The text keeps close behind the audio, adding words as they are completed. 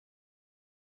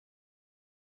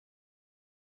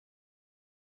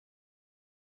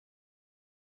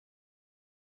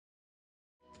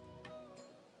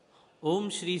Om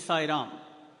Shri Sai Ram.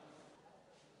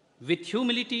 With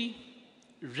humility,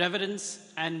 reverence,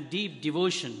 and deep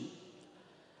devotion,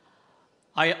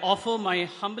 I offer my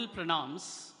humble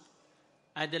pranams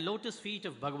at the lotus feet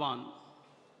of Bhagawan.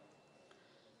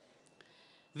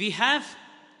 We have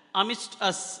amidst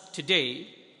us today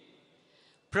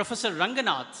Professor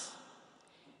Ranganath,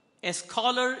 a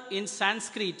scholar in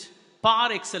Sanskrit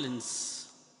par excellence.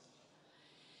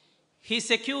 He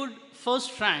secured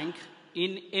first rank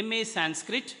in MA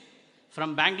Sanskrit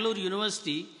from Bangalore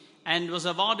University and was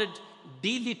awarded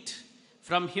D.Lit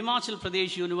from Himachal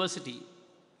Pradesh University.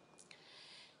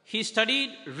 He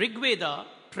studied Rig Veda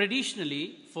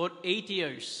traditionally for 8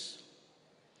 years.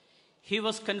 He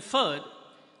was conferred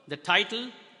the title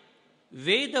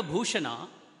Veda Bhushana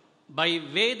by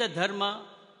Veda Dharma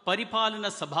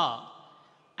Paripalana Sabha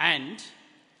and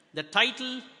the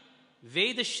title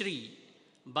Veda Shri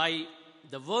by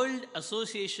the World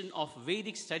Association of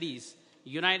Vedic Studies,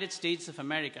 United States of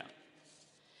America.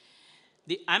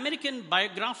 The American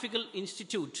Biographical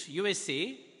Institute,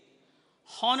 USA,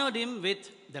 honored him with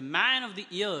the Man of the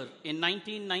Year in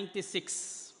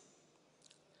 1996.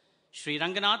 Sri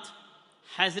Ranganath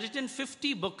has written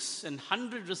 50 books and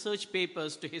 100 research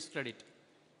papers to his credit.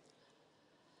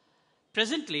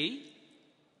 Presently,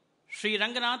 Sri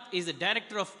Ranganath is the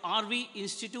director of RV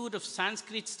Institute of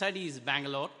Sanskrit Studies,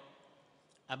 Bangalore.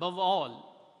 Above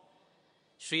all,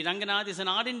 Sri Ranganath is an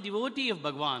ardent devotee of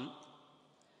Bhagawan,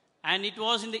 and it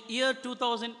was in the year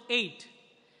 2008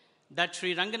 that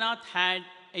Sri Ranganath had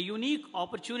a unique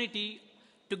opportunity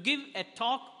to give a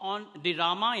talk on the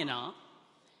Ramayana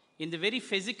in the very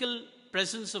physical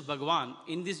presence of Bhagawan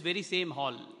in this very same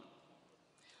hall.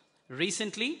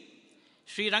 Recently,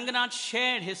 Sri Ranganath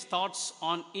shared his thoughts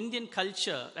on Indian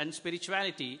culture and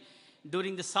spirituality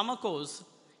during the summer course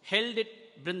held at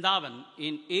Brindavan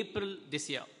in April this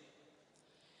year.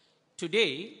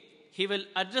 Today, he will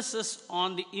address us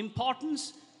on the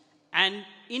importance and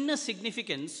inner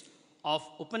significance of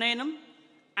Upanayanam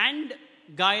and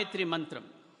Gayathri Mantram.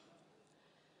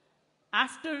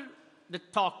 After the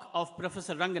talk of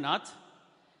Professor Ranganath,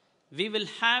 we will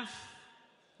have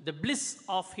the bliss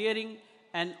of hearing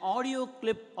an audio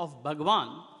clip of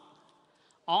Bhagawan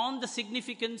on the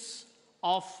significance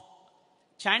of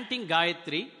chanting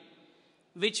Gayatri,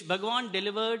 which Bhagawan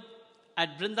delivered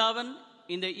at Brindavan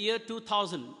in the year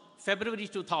 2000, February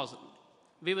 2000.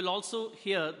 We will also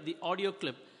hear the audio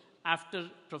clip after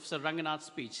Professor Ranganath's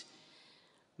speech.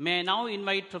 May I now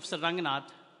invite Professor Ranganath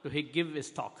to give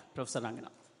his talk. Professor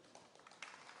Ranganath.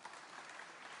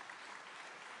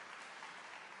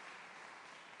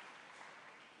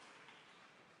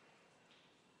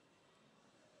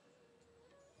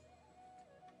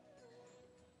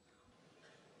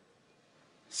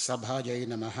 Sabhajai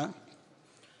Namaha.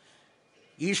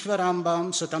 Ishwarambam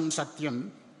Sutam Satyam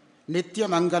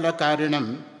Nityamangala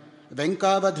Karinam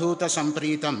Venkavadhuta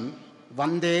Sampritam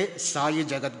Vande Sai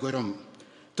Jagadgurum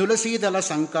Tulasidala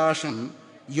Sankasham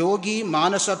Yogi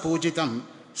Manasa Pujitam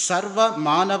Sarva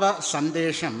Manava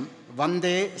Sandesham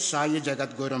Vande Sai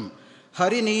Jagadgurum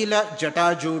Harinila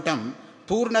Jatajutam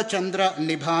Purna Chandra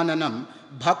Nibhananam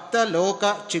Bhakta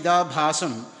Loka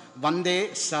Chidabhasam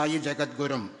Vande Sai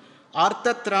Jagadgurum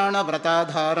Artatrana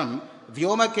Vratadharam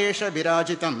Vyomakesha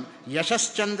Virajitam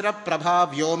Yashaschandra Prabha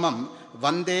Vyomam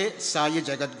Vande Sai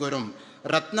Jagadgurum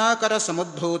Ratnakara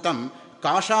Samudbhutam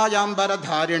Kashayambara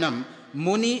Dharinam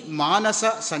Muni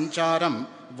Manasa Sancharam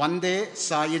Vande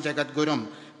Sai Jagadgurum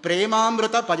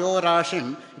Premamruta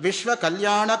Payorashim Vishwa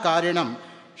Kalyana Karinam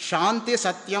Shanti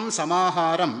Satyam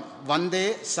Samaharam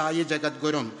Vande Sai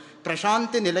Jagadgurum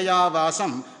Prashanti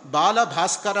Nilayavasam Bala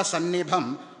Bhaskara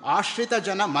Sannibham Ashrita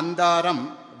Jana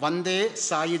Mandaram Vande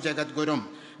Sai Jagadgurum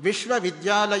Vishwa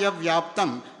Vidyalaya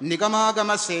Vyaptam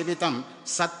Nigamagama Sevitam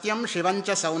Satyam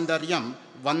Shivancha Saundaryam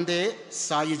Vande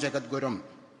Sai Jagadgurum.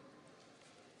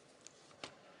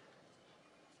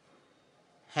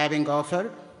 Having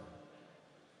offered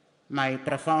my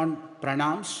profound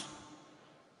pranams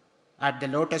at the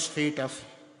lotus feet of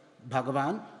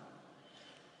Bhagavan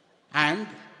and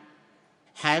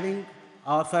having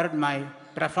offered my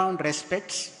profound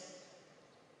respects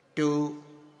to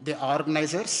the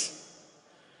organizers,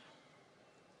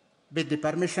 with the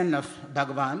permission of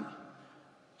Bhagavan,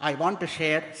 I want to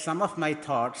share some of my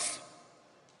thoughts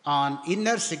on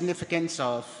inner significance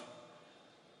of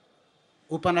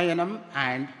Upanayanam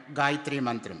and Gayathri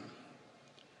Mantram.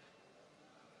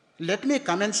 Let me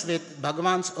commence with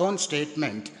Bhagavan's own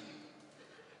statement.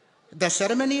 The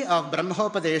ceremony of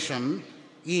Brahmopadesham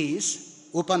is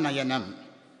Upanayanam,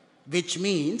 which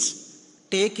means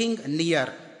taking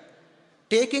near,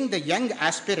 taking the young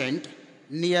aspirant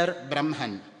near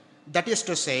Brahman. That is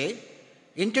to say,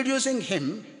 introducing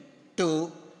him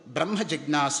to Brahma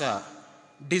Jignasa,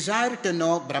 desire to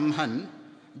know Brahman,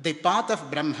 the path of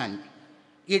Brahman.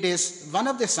 It is one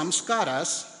of the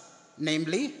samskaras,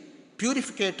 namely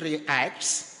purificatory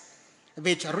acts,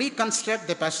 which reconstruct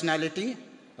the personality,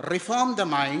 reform the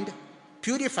mind,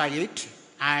 purify it,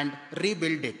 and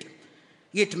rebuild it.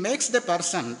 It makes the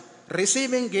person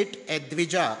receiving it a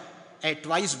dvija, a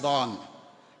twice born.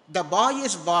 The boy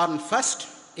is born first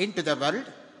into the world.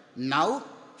 Now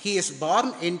he is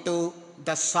born into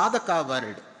the sadhaka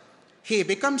world. He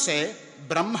becomes a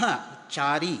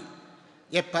Brahmachari,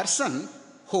 a person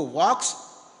who walks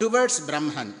towards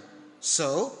Brahman.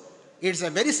 So, it's a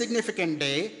very significant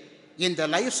day in the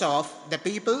lives of the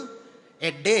people,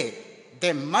 a day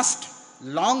they must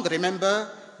long remember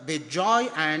with joy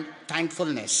and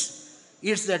thankfulness.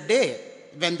 It's the day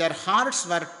when their hearts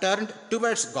were turned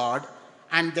towards God,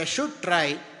 and they should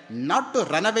try not to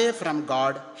run away from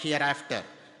God hereafter.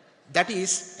 That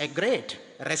is a great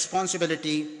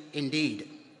responsibility indeed.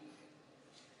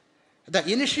 The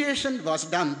initiation was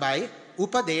done by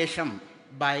Upadesham,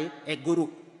 by a guru.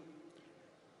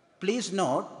 Please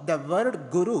note, the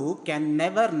word guru can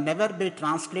never be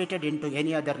translated into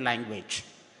any other language.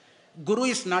 Guru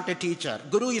is not a teacher,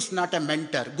 guru is not a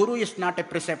mentor, guru is not a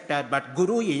preceptor, but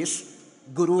guru is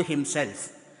Guru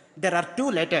himself. There are two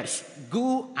letters,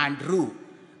 gu and ru.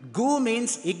 Gu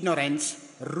means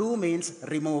ignorance, ru means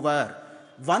remover.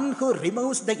 One who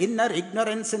removes the inner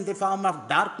ignorance in the form of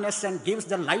darkness and gives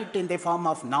the light in the form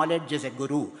of knowledge is a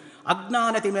guru.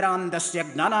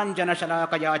 Ajnanatimirandasya gnananjana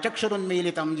shalakaya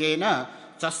chakshurunmilitam yena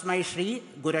tasmai shri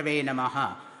gurave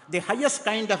namaha. The highest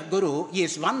kind of guru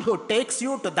is one who takes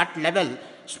you to that level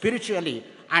spiritually,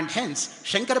 and hence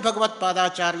Shankara Bhagavat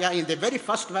Padacharya in the very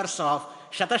first verse of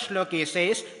Shatashloki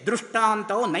says,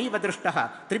 Drushtanto naiva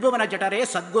drushtah tribhuvana jatare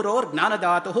sadguror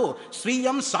gnanadatuhu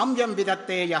swiyam samyam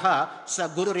vidatte yaha sa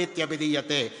gururitya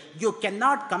vidiyate. You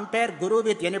cannot compare guru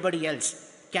with anybody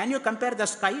else. Can you compare the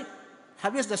sky?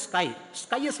 How is the sky?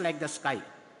 Sky is like the sky.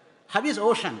 How is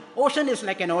ocean? Ocean is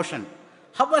like an ocean.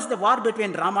 How was the war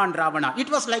between Rama and Ravana? It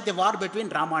was like the war between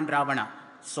Rama and Ravana.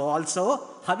 So also,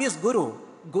 how is Guru?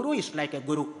 Guru is like a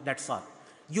Guru, that's all.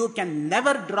 You can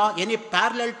never draw any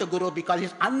parallel to Guru because he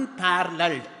is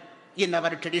unparalleled in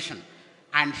our tradition.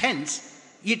 And hence,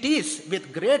 it is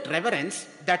with great reverence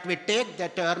that we take the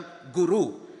term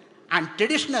Guru. And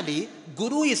traditionally,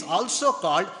 Guru is also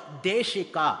called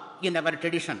Deshika in our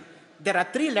tradition. There are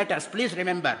three letters, please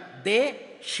remember. De,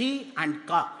 Shi and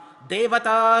Ka.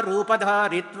 Devata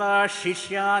Rupadharitva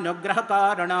Shishya Nugraha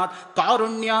Karanat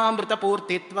Karunyamrita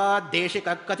Purtitva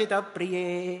Deshika Katita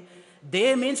Priye.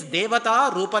 De means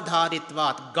Devata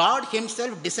Rupadharitvat. God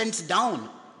himself descends down.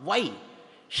 Why?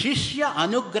 Shishya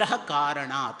Anugraha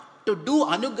Karanat. To do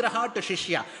Anugraha to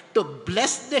Shishya. To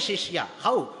bless the Shishya.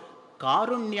 How?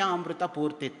 Karunyamrita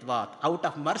Purtitvat. Out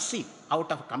of mercy,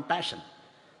 out of compassion.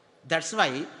 That's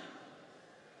why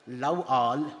love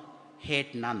all,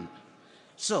 hate none.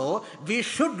 So, we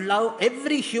should love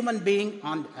every human being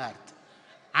on earth.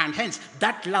 And hence,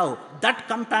 that love, that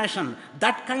compassion,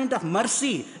 that kind of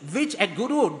mercy which a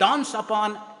guru dawns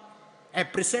upon a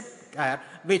preceptor,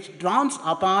 which dawns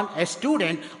upon a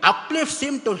student, uplifts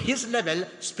him to his level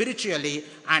spiritually.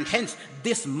 And hence,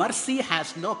 this mercy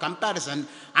has no comparison,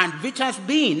 and which has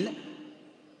been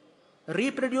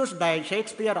reproduced by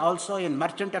Shakespeare also in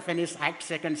Merchant of Venice, Act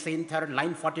 2nd, Scene 3rd,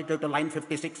 line 42 to line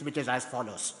 56, which is as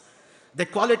follows. The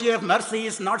quality of mercy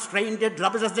is not strained, it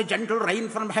drops as the gentle rain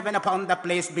from heaven upon the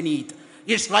place beneath.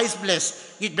 It's twice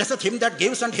blessed. It blesseth him that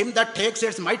gives and him that takes.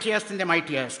 It's mightiest in the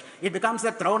mightiest. It becomes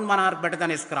the throne monarch better than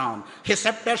his crown. His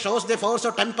scepter shows the force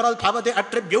of temporal power, they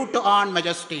attribute to awe and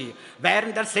majesty.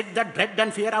 Wherein there sit the dread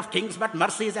and fear of kings, but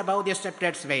mercy is above the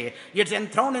sceptred sway. It's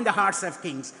enthroned in the hearts of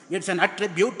kings. It's an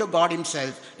attribute to God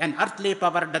himself. An earthly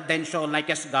power doth then show like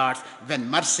as gods when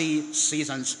mercy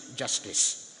seasons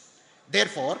justice.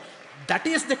 Therefore, that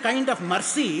is the kind of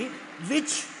mercy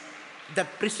which the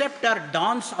preceptor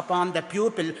dawns upon the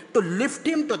pupil to lift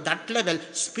him to that level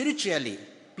spiritually.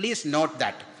 Please note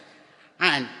that.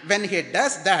 And when he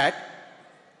does that,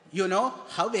 you know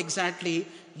how exactly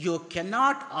you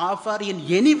cannot offer in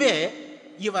any way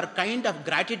your kind of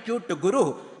gratitude to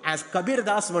Guru, as Kabir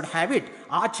Das would have it.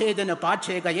 Achedana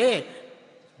pache gaye,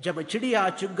 jab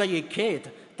chidiya chug gayi khet,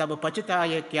 तब पचिता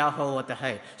ये क्या होता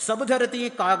है सब धरती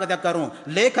कागद करूं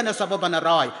लेखन सब बन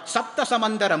राय सप्त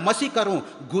समंदर मसी करूं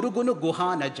गुरु गुण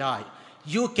गुहा न जाय.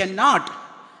 You cannot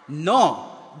know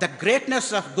the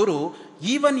greatness of Guru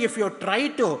even if you try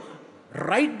to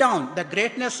write down the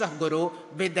greatness of Guru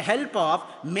with the help of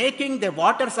making the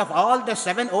waters of all the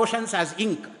 7 oceans as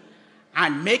ink.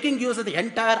 and making use of the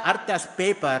entire earth as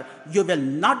paper, you will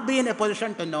not be in a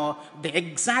position to know the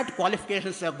exact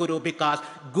qualifications of Guru, because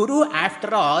Guru,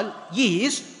 after all,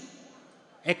 is,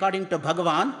 according to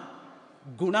Bhagawan,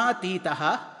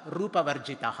 Gunatitaha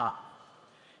Rupavarjitaha.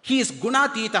 He is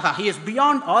Gunatitaha. He is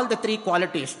beyond all the three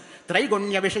qualities.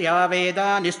 Traigunya Vishaya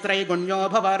Veda Nistraigunyo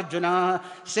Bhavarjuna,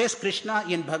 says Krishna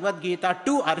in Bhagavad Gita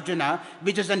to Arjuna,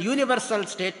 which is an universal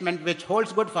statement which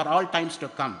holds good for all times to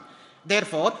come.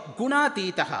 Therefore,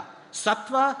 Gunatitaha,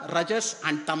 Sattva, Rajas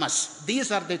and Tamas.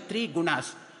 These are the three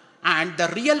gunas. And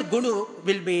the real Guru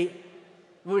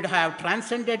would have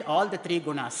transcended all the three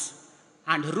gunas.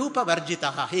 And Rupa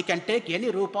Varjitaha, he can take any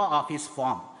Rupa of his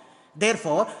form.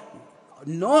 Therefore,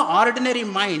 no ordinary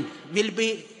mind will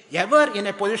be ever in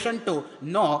a position to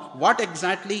know what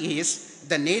exactly is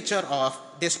the nature of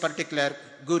this particular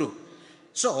Guru.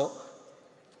 So,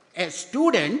 a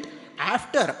student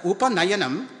after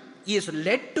Upanayanam is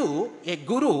led to a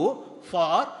Guru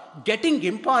for getting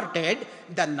imparted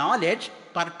the knowledge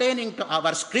pertaining to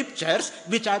our scriptures,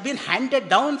 which have been handed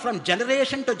down from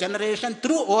generation to generation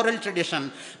through oral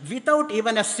tradition, without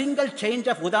even a single change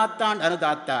of Udatta and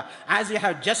Anudatta. As you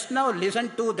have just now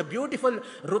listened to the beautiful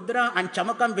Rudra and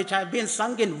Chamakam, which have been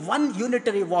sung in one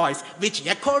unitary voice, which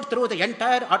echoed through the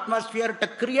entire atmosphere to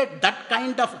create that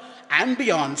kind of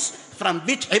ambience from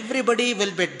which everybody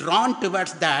will be drawn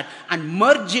towards that and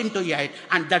merge into it.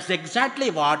 And that's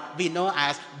exactly what we know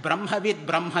as Brahmavid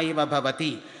Brahmaiva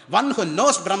Bhavati. One who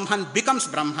knows Brahman becomes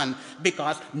Brahman,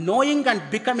 because knowing and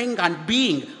becoming and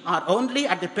being are only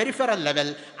at the peripheral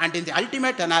level, and in the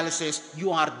ultimate analysis,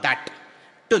 you are that.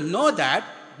 To know that,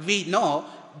 we know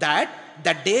that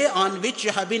the day on which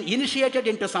you have been initiated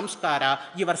into samskara,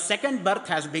 your second birth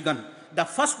has begun. The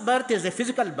first birth is a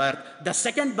physical birth, the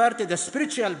second birth is a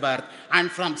spiritual birth,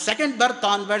 and from second birth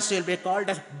onwards you will be called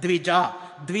as Dvija.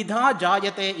 Dvidha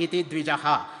jayate iti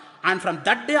Dvijaha. And from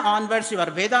that day onwards, your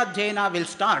Vedadhyayana will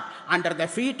start under the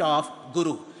feet of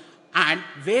Guru. And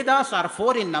Vedas are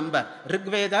 4 in number: Rig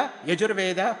Veda,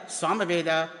 Yajurveda,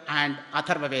 Samaveda and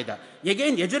Atharva Veda.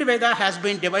 Again, Yajurveda has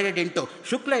been divided into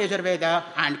Shukla Yajurveda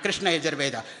and Krishna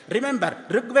Yajurveda. Remember,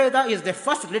 Rig Veda is the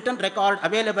first written record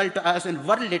available to us in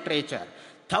world literature.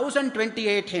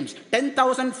 1028 hymns,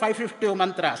 10,552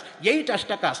 mantras, 8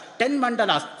 ashtakas, 10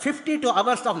 mandalas, 52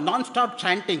 hours of non-stop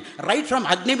chanting, right from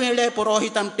Agnimele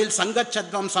Purohitam till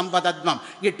Sangachadvam Samvadadvam.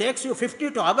 It takes you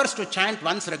 52 hours to chant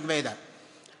once Rig Veda.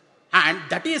 And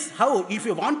that is how, if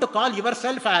you want to call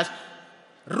yourself as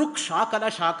Ruk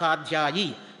Shakala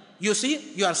Shakadhyayi, you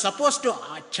see, you are supposed to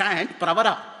chant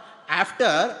Pravara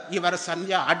after your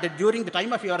sandhya, during the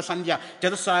time of your sandhya.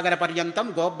 Chatusagara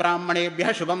Paryantam Go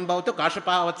Brahmanebhya Shubham Bhavatu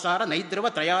Kashapavatsara Naidriva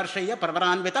Trayarshaya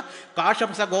Pravaranvita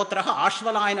Kashapasa Gotraha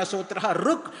Ashvalayana Sutraha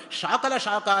Ruk Shakala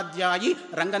Shakadhyayi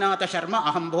Ranganatha Sharma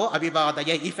Ahambo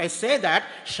Avivadaye. If I say that,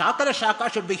 Shakala Shaka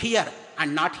should be here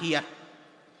and not here.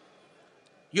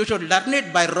 You should learn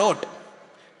it by rote.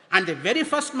 And the very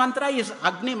first mantra is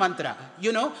Agni mantra.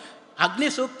 You know, Agni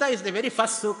Sukta is the very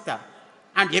first Sukta.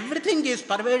 And everything is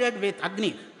pervaded with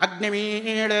Agni.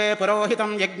 Agnimile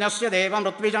Purohitam Yagnasya Devam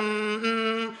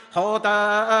Rutvijam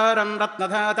Hotaram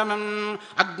Ratnadhatamam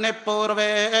Agne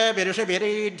Purve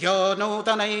Virishibiridhyo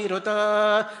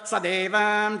Nutanairuta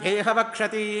Sadevam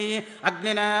Dhehavakshati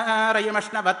Agnina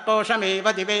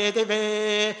Rayamashnavatposhameva Dive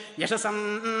Dive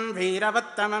Yashasam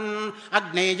Viravattamam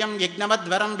Agneyam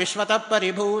Yignavadvaram Vishvata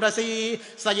Paribhurasi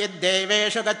Sayid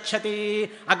Devesha Gachati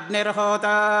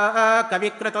Agnirhota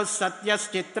Kavikratus Sathya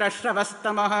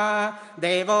Chitrashravastamaha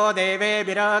Devo Deve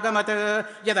Viragamat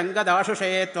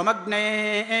Yadangadashushe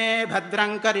Tvamagne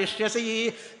Bhadran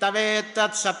Karishyasi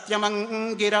Tavetat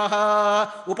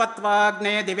Satyamangiraha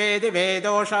Upatvagne Dive Dive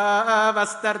Dosha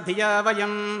Vastardhiya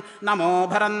Vayam Namo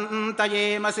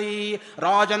Bharantayemasi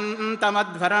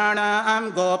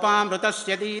Rajantamadvaranam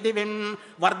Gopamrutasya Divim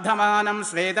Vardhamanam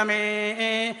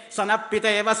Svedame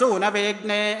Sanapite Vasuna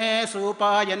Vegne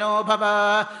Supayano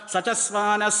Bhava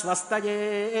Sachasvana Svastaye.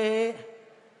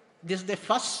 This is the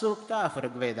first sukta of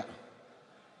Rig Veda.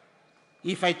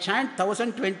 If I chant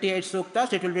 1028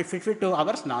 suktas, it will be 52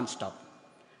 hours non-stop,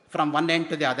 from one end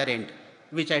to the other end,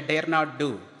 which I dare not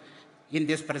do in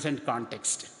this present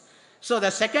context. So the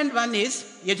second one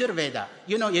is Yajurveda.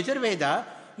 You know, Yajurveda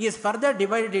is further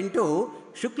divided into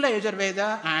Shukla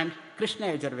Yajurveda and Krishna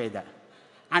Yajurveda.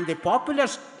 And the popular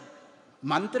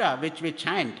mantra which we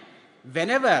chant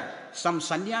whenever some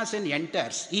sannyasin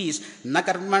enters is na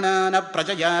karmana na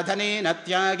prajaya dhane na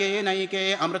tyage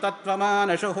naike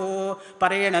amrutatvamanshuhu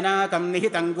parena nakam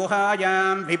nihitam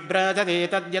guhayam vibrajade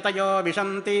tadyatayo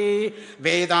vishanti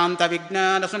vedanta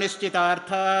vijnana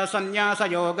sunischitartha sannyasa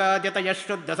yoga dyataya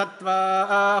shuddha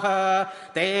sattva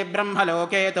te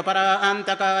brahmaloke tu para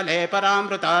antakale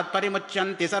paramrutat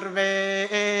parimucyanti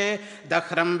sarve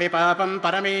dahram vipapam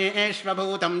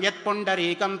parameshvabhutam yat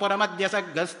pundarikam puramadya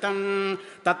saggastam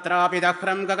tatrapi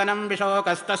dahram gaganam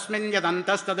vishokastasmin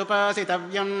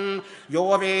yadantastadupasitavyam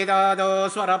yo vedado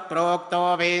swara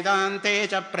prokto vedante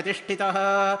cha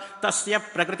pratishthitah tasya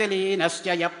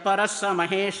prakritilinasya yapparassa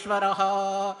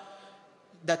maheshwarah.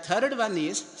 The third one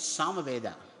is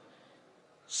Samaveda.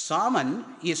 Saman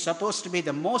is supposed to be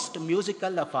the most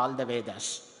musical of all the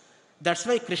Vedas. That's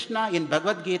why Krishna in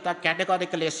Bhagavad Gita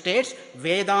categorically states,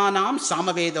 Vedanam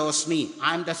Samavedosmi.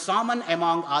 I am the Saman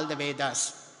among all the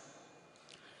Vedas.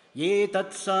 Ye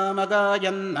tat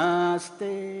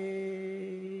samagayannaste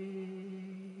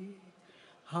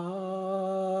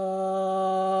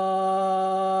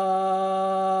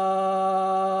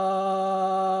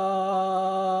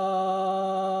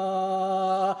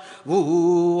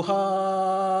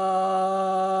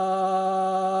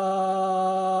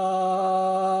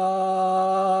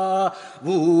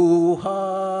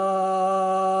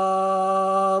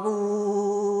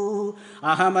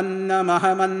Ahamannam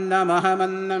ahamannam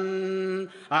ahamannam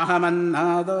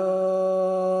ahamannado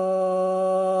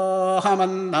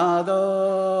ahamannado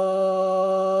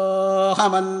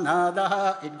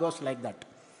ahamannadaha. It goes like that.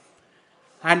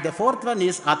 And the fourth one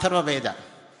is Atharva Veda.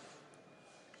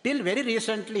 Till very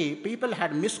recently, people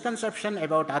had misconception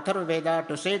about Atharva Veda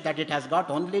to say that it has got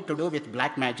only to do with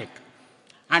black magic.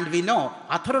 And we know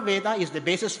Atharva Veda is the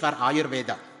basis for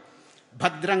Ayurveda.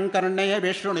 Bhadram karnaya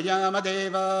vishrunuyama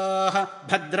devah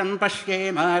bhadram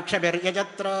pashyema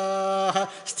kshabiryajatrah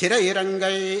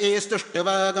sthirairangai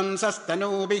stushtvagam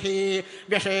sastanubihi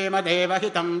vyashema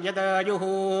devahitam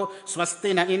yadayuhu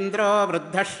swastina indro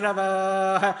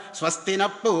vruddhashravah swastina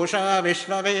pusha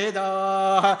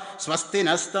vishvavedah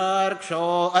swastina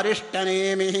starksho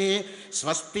arishtanemihi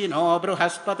swastino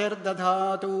bruhaspatir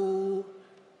dadhatu.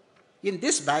 In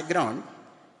this background,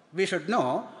 we should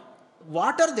know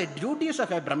what are the duties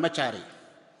of a brahmachari?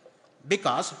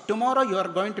 Because tomorrow you are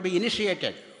going to be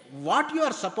initiated. What you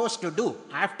are supposed to do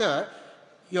after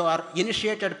you are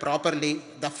initiated properly,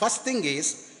 the first thing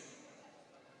is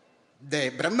the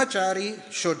brahmachari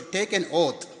should take an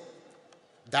oath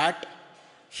that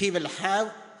he will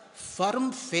have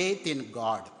firm faith in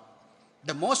God.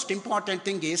 The most important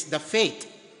thing is the faith.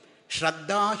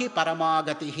 Shraddhahi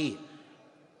paramagatihi.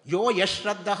 Yo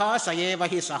yashraddhaha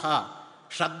sayevahi saha.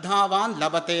 Shraddhavan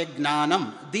labate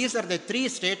gnanam. These are the three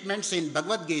statements in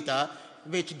Bhagavad Gita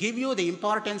which give you the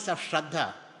importance of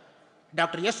Shraddha.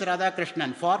 Dr. S.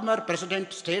 Radhakrishnan, former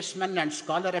president, statesman and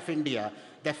scholar of India,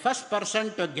 the first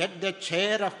person to get the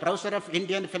chair of Professor of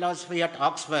Indian Philosophy at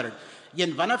Oxford,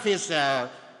 in one of his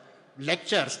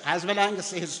lectures as well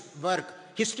as his work,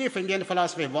 History of Indian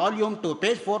Philosophy, volume 2,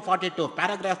 page 442,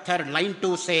 paragraph 3, line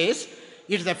 2 says,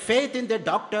 it's the faith in the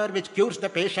doctor which cures the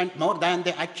patient more than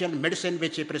the actual medicine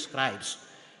which he prescribes.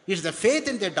 It's the faith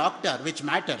in the doctor which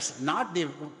matters, not the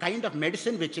kind of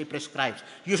medicine which he prescribes.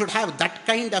 You should have that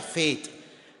kind of faith.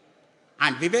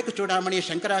 And Vivek Chudamani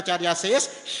Shankaracharya says,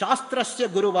 Shastrasya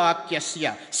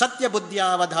Guruvakyasya Sathya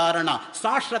Buddhyavadharana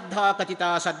Sa Shraddha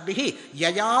Katita Sadbihi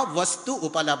Yaya Vastu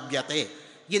Upalabhyate.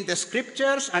 In the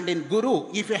scriptures and in Guru,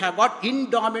 if you have got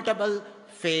indomitable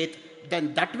faith,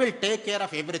 then that will take care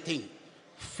of everything.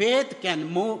 Faith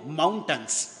can move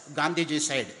mountains, Gandhiji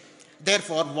said.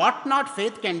 Therefore, what not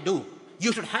faith can do,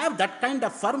 you should have that kind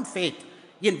of firm faith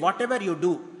in whatever you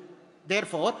do.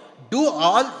 Therefore,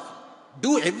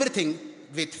 do everything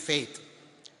with faith.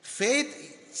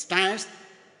 Faith stands,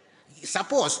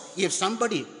 suppose if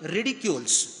somebody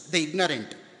ridicules the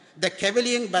ignorant, the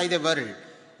cavilling by the world,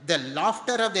 the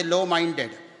laughter of the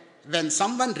low-minded, when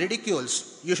someone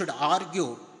ridicules, you should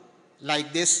argue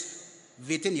like this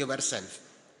within yourself.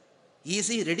 Is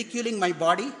he ridiculing my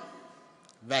body?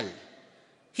 Well,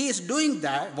 he is doing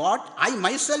that what I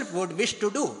myself would wish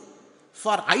to do.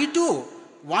 For I too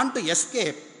want to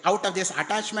escape out of this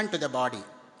attachment to the body.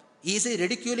 Is he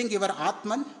ridiculing your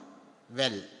Atman?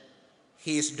 Well,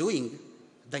 he is doing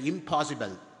the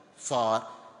impossible. For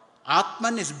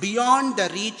Atman is beyond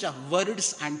the reach of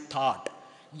words and thought.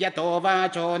 Yato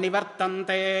vacho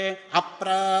nivartante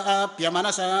aprapya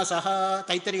manasa saha.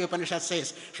 Gayatri Upanishad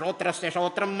says, Shrotrasya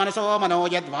shrotram manaso mano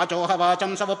yad vachoha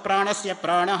vacham savapranasya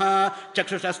pranaha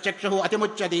chakshusas chakshuhu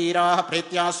atimuchadiraha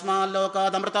pretyasma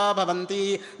lokadamrita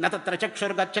bhavanti natatra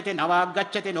chakshur gacchati navag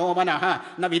gacchati no manaha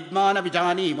na vidmana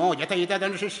vijanimo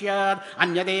yataitadanushishyad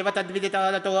anyadeva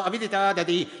tadviditadato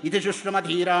aviditadadi iti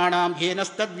shushramadhiranam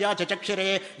yenastadvyacha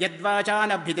chakshire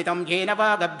yadvachanabhiditam yena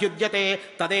vagabhyudyate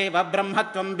tadeva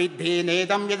brahmatvam viddhi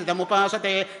nedam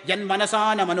yadidamupasate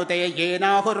yanmanasana manute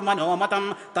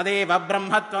yenahurmanomatam tadeva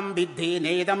brahmatvam viddhi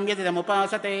nedam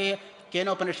yadidamupasate.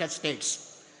 Kenopanishad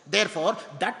states, therefore,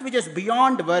 that which is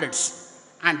beyond words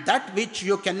and that which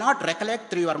you cannot recollect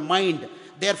through your mind,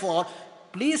 therefore,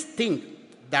 please think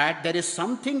that there is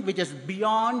something which is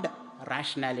beyond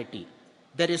rationality.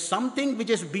 There is something which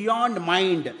is beyond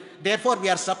mind. Therefore, we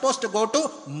are supposed to go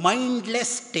to mindless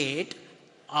state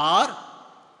or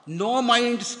no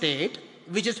mind state,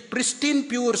 which is pristine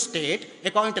pure state,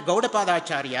 according to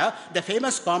Gaudapadacharya, the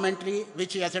famous commentary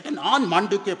which he has written on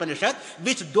Mandukya Upanishad,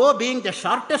 which though being the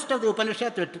shortest of the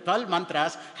Upanishad with 12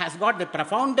 mantras, has got the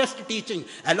profoundest teaching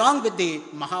along with the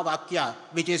Mahavakya,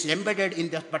 which is embedded in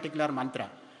that particular mantra.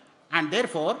 And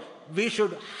therefore, we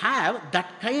should have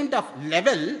that kind of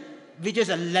level, which is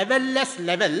a levelless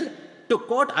level. To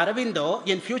quote Aurobindo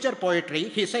in Future Poetry,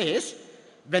 he says,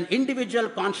 when individual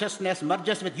consciousness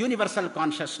merges with universal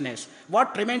consciousness,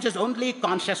 what remains is only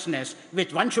consciousness,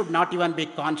 which one should not even be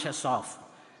conscious of.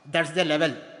 That's the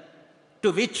level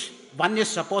to which one is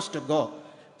supposed to go.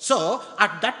 So,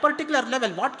 at that particular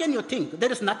level, what can you think?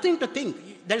 There is nothing to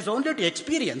think. There is only to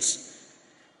experience.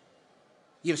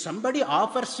 If somebody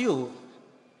offers you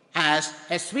as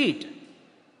a sweet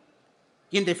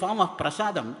in the form of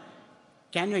prasadam,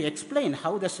 can you explain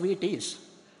how the sweet is?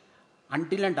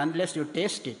 Until and unless you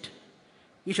taste it,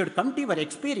 you should come to your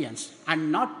experience and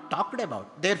not talked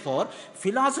about. Therefore,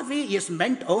 philosophy is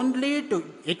meant only to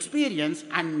experience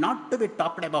and not to be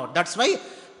talked about. That's why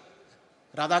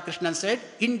Radhakrishnan said,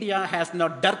 India has no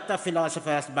dearth of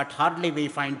philosophers, but hardly we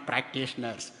find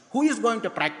practitioners. Who is going to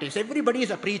practice? Everybody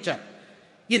is a preacher.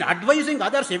 In advising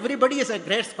others, everybody is a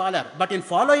great scholar. But in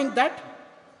following that,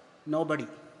 nobody.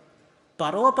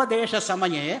 Paropadesha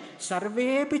samaye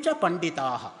sarvepi cha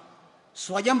panditaha.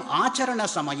 Swayam acharana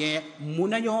samaye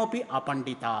munayopi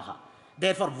apanditaha.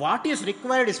 Therefore, what is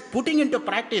required is putting into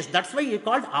practice. That's why he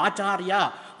called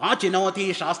acharya. Achinoti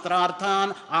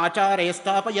shastrarthan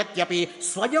acharestapayatyapi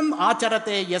swayam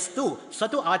acharate yastu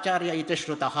satu acharya iti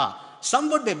shrutaha. Some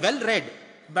would be well read,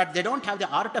 but they don't have the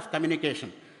art of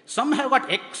communication. Some have got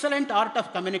excellent art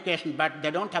of communication, but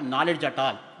they don't have knowledge at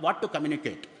all, what to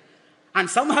communicate. And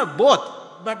some have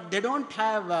both, but they don't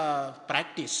have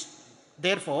practice.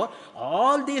 Therefore,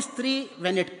 all these three,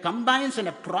 when it combines in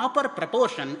a proper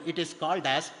proportion, it is called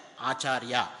as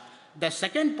acharya. The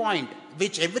second point,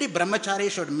 which every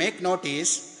brahmachari should make note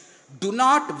is, do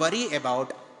not worry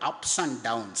about ups and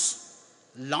downs,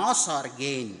 loss or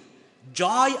gain,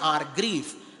 joy or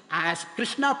grief. As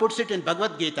Krishna puts it in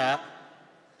Bhagavad Gita,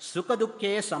 Sukha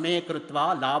dukkhe same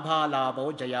krutva labha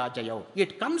labho jaya jayo.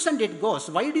 It comes and it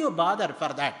goes. Why do you bother for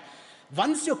that?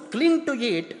 Once you cling to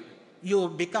it, you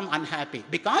become unhappy.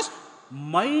 Because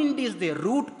mind is the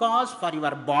root cause for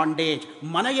your bondage.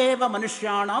 Manayeva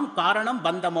manushyanam karanam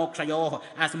bandha mokshayoh,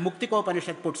 as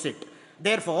Muktikopanishad puts it.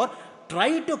 Therefore,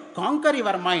 try to conquer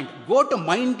your mind. Go to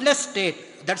mindless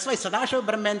state. That's why Sadashiva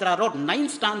Brahmendra wrote 9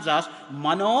 stanzas,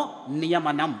 Mano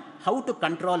Niyamanam, how to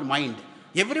control mind.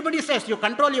 Everybody says you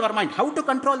control your mind. How to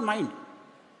control mind?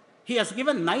 He has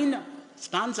given 9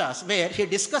 stanzas where he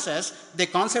discusses the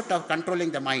concept of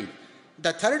controlling the mind.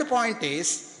 The third point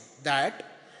is that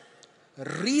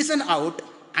reason out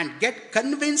and get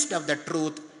convinced of the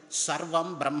truth,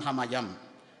 Sarvam Brahmamayam.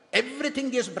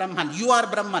 Everything is Brahman. You are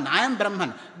Brahman. I am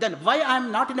Brahman. Then why I am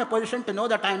not in a position to know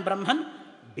that I am Brahman?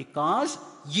 Because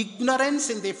ignorance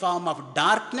in the form of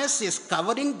darkness is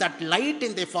covering that light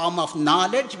in the form of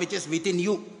knowledge which is within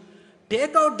you.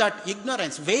 Take out that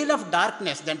ignorance, veil of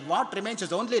darkness, then what remains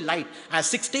is only light. As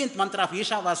 16th mantra of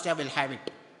Ishavasya will have it.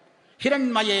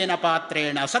 Hiranmayena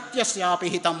patrena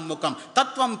satyasyapi hitam mukam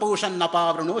tatvam pushanna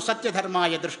pavrunu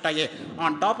satyadharmaya drishtaye.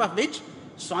 On top of which,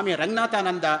 Swami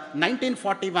Ranganathananda,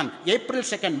 1941, April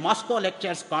 2nd, Moscow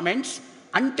lectures comments,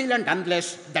 until and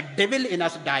unless the devil in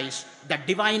us dies, the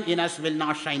divine in us will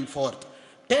not shine forth.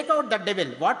 Take out the devil,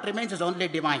 what remains is only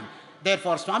divine.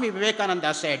 Therefore, Swami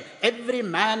Vivekananda said, every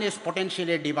man is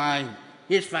potentially divine.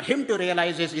 It's for him to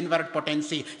realize his inward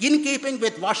potency. In keeping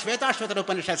with what Shvetashvatara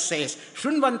Upanishad says,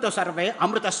 Shunvanto sarve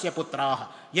amrutasya putraha.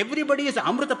 Everybody is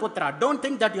Amruta Putra. Don't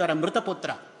think that you are a Mruta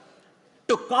Putra.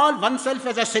 To call oneself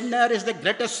as a sinner is the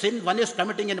greatest sin one is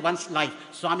committing in one's life,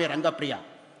 Swami Rangapriya.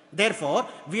 Therefore,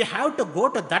 we have to go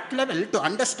to that level to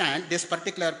understand this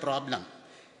particular problem.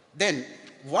 Then,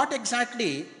 what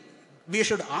exactly we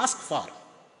should ask for?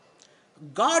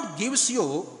 God gives you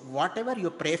whatever you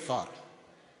pray for.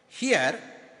 Here,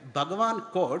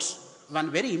 Bhagawan quotes one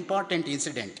very important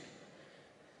incident.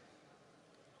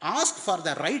 Ask for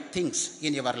the right things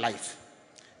in your life.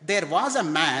 There was a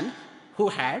man who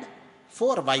had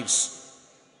 4 wives.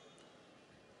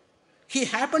 He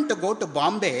happened to go to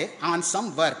Bombay on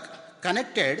some work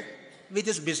connected with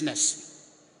his business.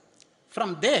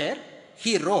 From there,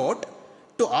 he wrote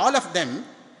to all of them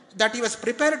that he was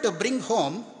prepared to bring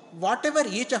home whatever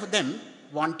each of them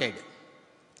wanted.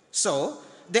 So,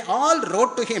 they all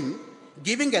wrote to him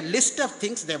giving a list of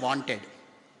things they wanted.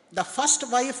 The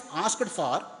first wife asked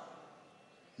for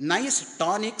nice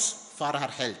tonics for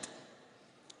her health,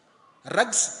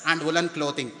 rugs and woolen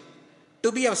clothing,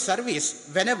 to be of service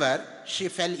whenever she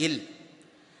fell ill.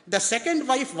 The second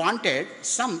wife wanted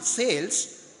some sales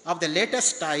of the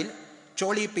latest style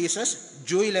choli pieces,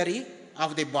 jewelry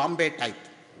of the Bombay type,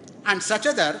 and such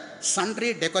other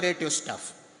sundry decorative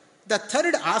stuff. The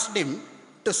third asked him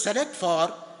to select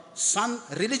for some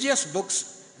religious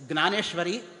books,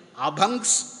 Gnaneshwari,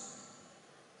 Abhangs,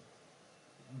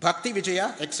 Bhakti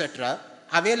Vijaya, etc.,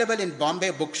 available in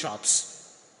Bombay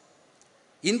bookshops,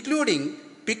 including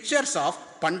pictures of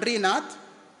Pandrinath,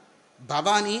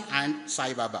 Bhavani and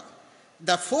Sai Baba.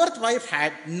 The fourth wife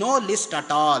had no list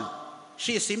at all.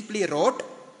 She simply wrote,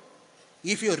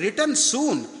 "If you return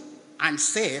soon and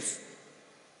safe,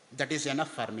 that is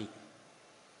enough for me."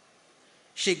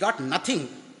 She got nothing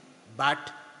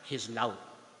but his love.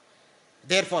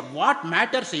 Therefore, what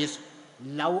matters is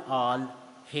love all,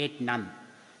 hate none.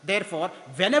 Therefore,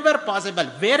 whenever possible,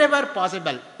 wherever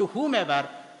possible, to whomever,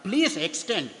 please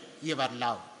extend your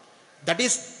love. That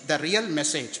is the real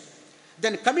message.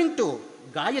 Then coming to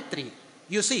Gayatri,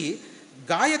 you see,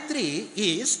 Gayatri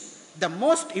is the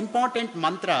most important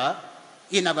mantra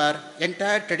in our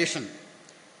entire tradition.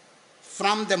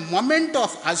 From the moment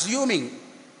of assuming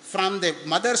from the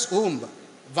mother's womb,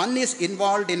 one is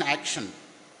involved in action.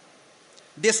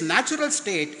 This natural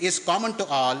state is common to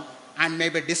all and may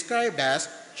be described as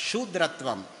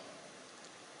Shudratvam.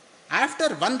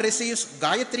 After one receives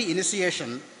Gayatri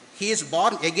initiation, he is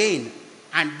born again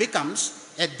and becomes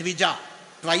a Dvija,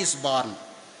 twice born.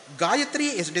 Gayatri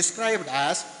is described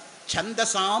as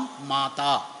Chandasam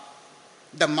Mata,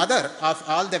 the mother of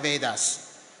all the Vedas.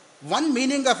 One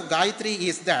meaning of Gayatri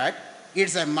is that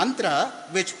it's a mantra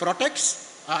which protects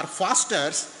or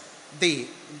fosters the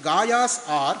Gayas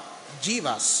or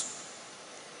Jivas.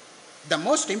 The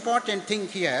most important thing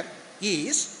here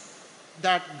is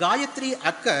that Gayatri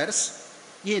occurs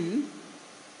in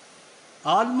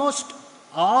almost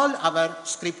all our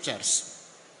scriptures.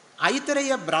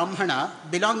 Aitareya Brahmana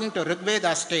belonging to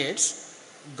Rigveda states,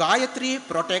 Gayatri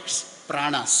protects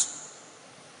pranas.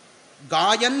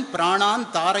 Gayan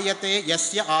pranan tarayate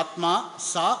yasya atma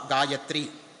sa Gayatri.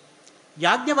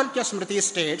 Yajnavalkya Smriti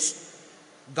states,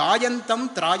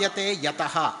 Gayantam trayate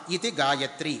yataha iti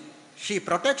Gayatri. She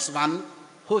protects one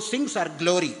who sings her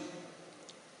glory.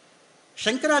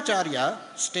 Shankaracharya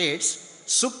states,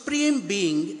 Supreme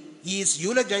Being is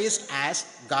eulogized as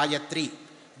Gayatri.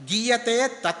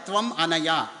 Giyate tattvam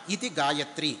anaya iti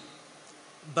Gayatri.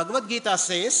 Bhagavad Gita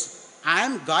says, I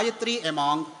am Gayatri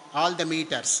among all the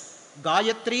meters.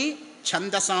 Gayatri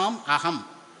chandasam aham.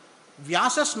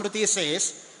 Vyasa Smriti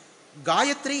says,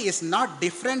 Gayatri is not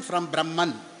different from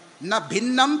Brahman. Na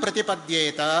bhinnam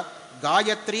pratipadyeta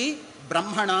Gayatri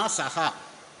Brahmana saha.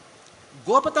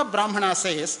 Gopata Brahmana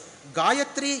says,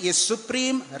 Gayatri is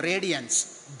supreme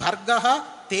radiance. Bhargaha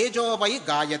tejovai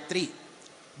Gayatri.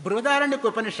 Brihadaranyaka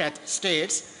Upanishad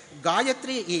states,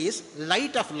 Gayatri is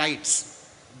light of lights.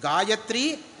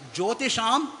 Gayatri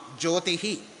jyotisham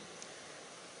jyotihi.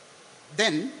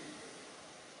 Then,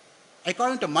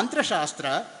 according to Mantra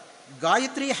Shastra,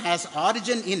 Gayatri has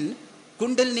origin in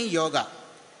Kundalini Yoga.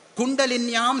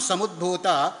 Kundalinyam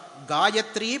samudbhuta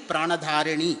Gayatri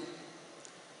pranadharini.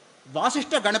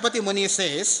 Vasishta Ganapati Muni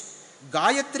says,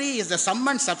 Gayatri is the sum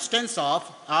and substance of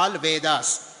all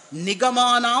Vedas.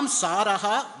 Nigamanam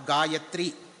saraha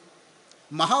Gayatri.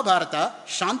 Mahabharata,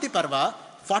 Shanti Parva,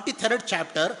 43rd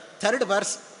chapter, 3rd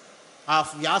verse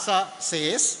of Vyasa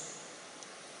says,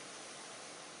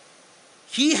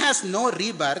 he has no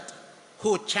rebirth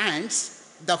who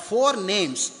chants the 4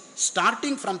 names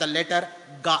starting from the letter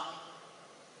Ga.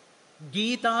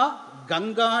 Gita,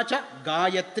 Ganga cha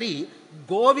Gayatri,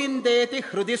 Govindeti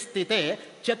Hrudistite,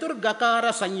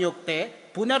 Chaturgakara Sanyukte,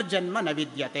 Punarjanma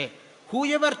Navidyate.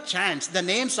 whoever chants the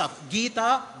names of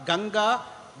Gita, Ganga,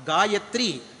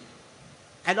 Gayatri,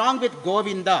 along with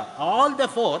Govinda, all the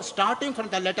four, starting from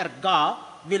the letter Ga,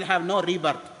 will have no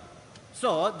rebirth.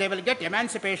 So they will get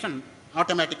emancipation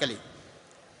automatically.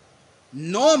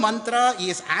 No mantra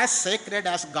is as sacred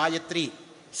as Gayatri,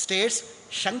 states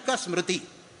Shankha Smriti.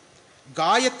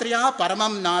 Gayatriya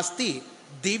paramam nasti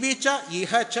divicha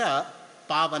ihacha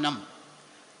pavanam.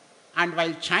 And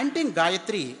while chanting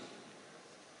Gayatri,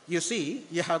 you see,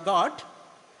 you have got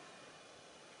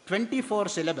 24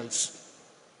 syllables.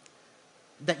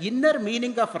 The inner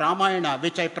meaning of Ramayana,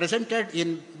 which I presented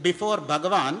before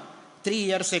Bhagawan 3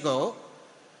 years ago,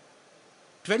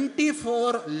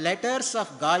 24 letters of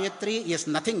Gayatri is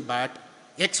nothing but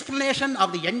explanation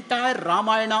of the entire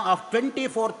Ramayana of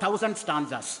 24,000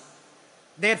 stanzas.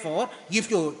 Therefore, if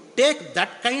you take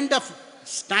that kind of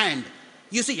stand,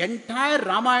 you see entire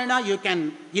Ramayana you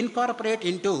can incorporate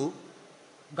into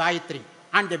Gayatri.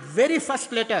 And the very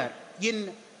first letter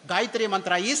in Gayatri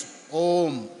mantra is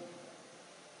Om.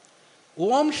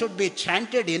 Om should be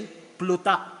chanted in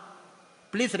Pluta.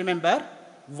 Please remember,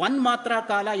 1 matra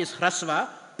kala is Hrasva,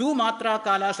 2 matra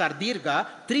kalas are Dirgha,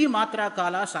 3 matra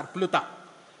kalas are Pluta.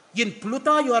 In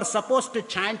Pluta you are supposed to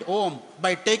chant Om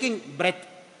by taking breath.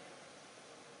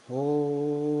 Om.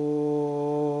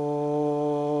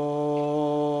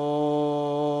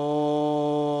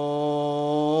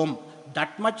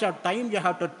 That much of time you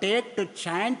have to take to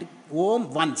chant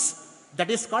Om once. That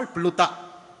is called Pluta.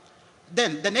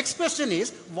 Then the next question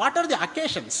is, what are the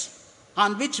occasions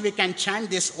on which we can chant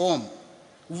this Om?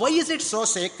 Why is it so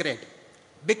sacred?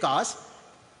 Because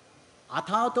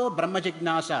Athato Brahma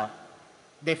Jignasa,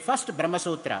 the first Brahma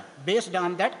Sutra, based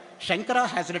on that, Shankara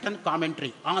has written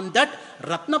commentary. On that,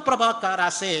 Ratna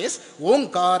Prabhakara says,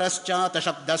 Omkarascha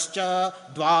tashabdascha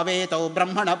dvavetau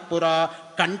brahmana pura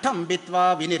kantham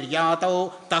bitva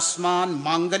viniryatau tasman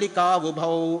mangalika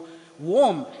ubhau.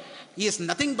 Om is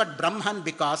nothing but Brahman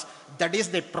because that is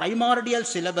the primordial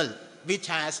syllable which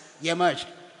has emerged.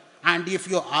 And if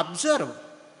you observe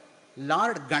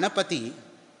Lord Ganapati,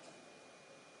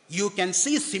 you can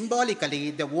see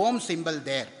symbolically the Om symbol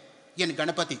there in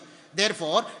Ganapati.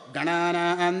 Therefore,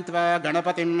 Ganana Antva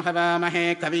Ganapatim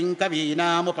Havamahe Kavim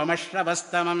Kavinam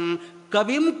Upamashravastamam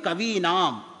Kavim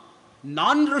Kavinam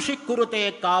Non-Rushik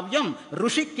Kurute Kavyam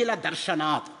Rushikila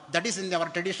Darshanat. That is in our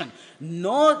tradition.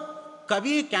 No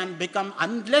Kavi can become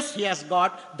unless he has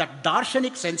got that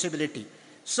darshanic sensibility.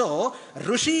 So,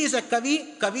 Rushi is a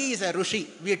Kavi, Kavi is a Rushi.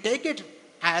 We take it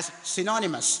as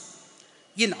synonymous.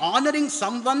 In honoring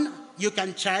someone, you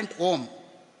can chant Om.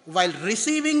 While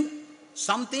receiving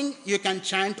something, you can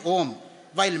chant Om.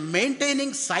 While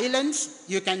maintaining silence,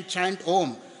 you can chant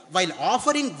Om. While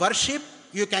offering worship,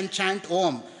 you can chant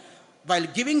Om. While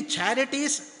giving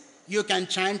charities, you can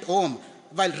chant Om.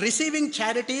 While receiving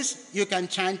charities, you can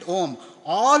chant Om.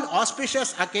 All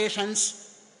auspicious occasions,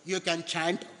 you can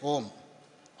chant Om.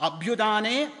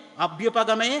 Abhyudane,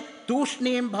 Abhyupagame,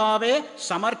 Tushnim Bhave,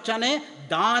 Samarchane,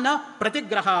 Dana,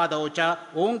 Pratigrahadaucha,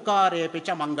 Omkare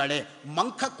Picha Mangale,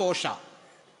 Mankha Kosha.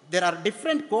 There are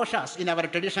different koshas in our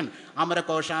tradition. Amara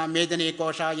Kosha, Medani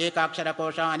Kosha, Ekakshara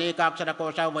Kosha, Anekakshara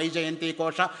Kosha, Vaijayanti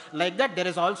Kosha. Like that, there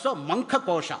is also Mankha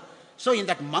Kosha. So in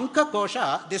that Mankha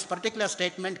Kosha, this particular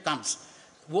statement comes.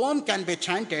 Om can be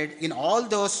chanted in all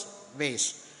those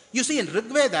ways. You see, in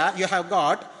Rigveda, you have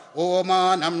got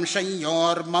Omanam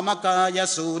Shanyor Mamakaya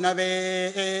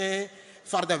Sunave.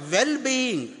 For the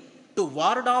well-being, to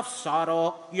ward off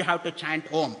sorrow, you have to chant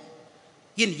Om.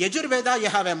 In Yajurveda, you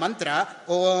have a mantra,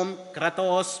 Om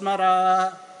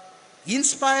Kratosmara,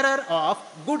 inspirer of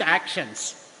good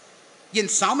actions. In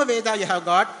Samaveda, you have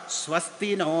got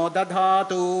Swasti no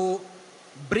Dadhatu,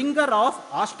 bringer of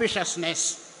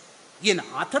auspiciousness. In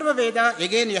Atharva Veda,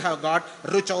 again you have got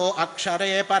Rucho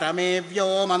Akshare Parame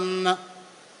Vyoman,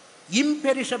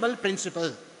 imperishable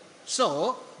principle.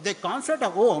 So, the concept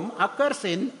of Om occurs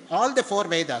in all the 4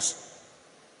 Vedas.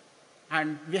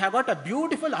 And we have got a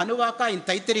beautiful Anuvaka in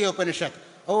Taittiriya Upanishad.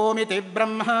 Omiti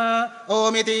Brahma,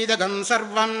 Omiti Dagam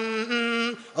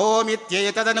Sarvam,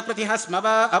 Omityetadanukritiha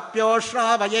smava apyo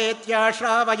shravayetya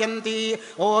shravyanti,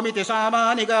 Omiti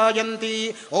samani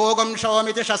gayanti, Ogam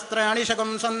shomiti shastrani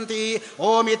shagam santi,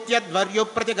 Omityadvaryu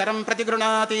pratigaram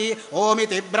pratigrunati,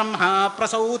 Omiti Brahma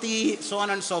prasauti, so on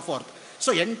and so forth.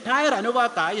 So entire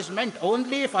Anuvaka is meant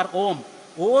only for Om.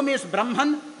 Om is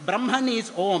Brahman, Brahman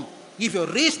is Om. If you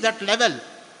reach that level,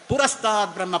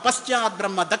 Purastad Brahma, Paschad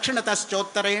Brahma, Dakshinatas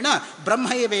Chottarena,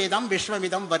 Brahmaya Vedam,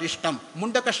 Vishwamidam Varishtam.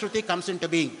 Mundaka Shruti comes into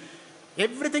being.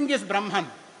 Everything is Brahman.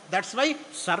 That's why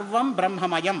Sarvam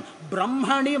Brahmamayam.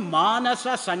 Brahmani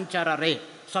Manasa Sancharare.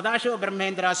 Sadashiva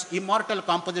Brahmendra's immortal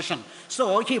composition.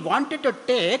 So he wanted to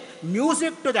take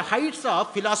music to the heights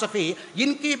of philosophy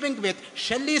in keeping with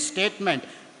Shelley's statement,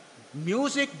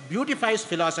 music beautifies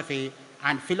philosophy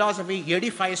and philosophy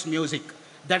edifies music.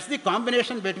 That's the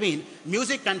combination between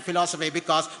music and philosophy,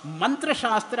 because Mantra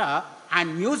Shastra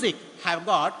and music have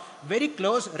got very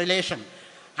close relation.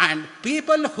 And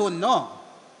people who know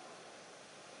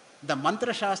the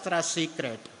Mantra Shastra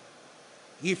secret,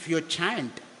 if you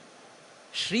chant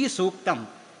Sri Suktam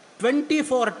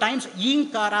 24 times,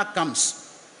 Inkara comes.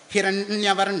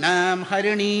 Hiranyavarnam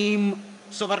Harinim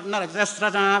Suvarna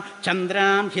Rajasrajam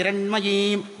Chandram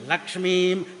Hiranmayim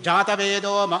Lakshmim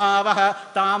Jatavedo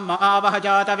Maavaha Tam Maavaha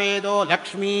Jatavedo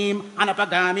Lakshmim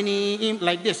Anapagaminim,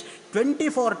 like this.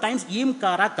 24 times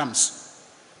Imkara comes.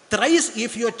 Thrice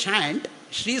if you chant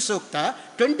Sri Sukta,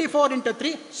 24 into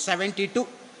 3, 72.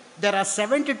 There are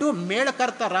 72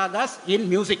 Melakarta ragas in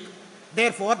music.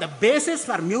 Therefore, the basis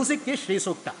for music is Sri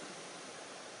Sukta.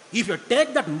 If you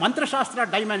take that Mantra Shastra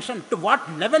dimension, to what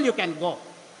level you can go?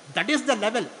 That is the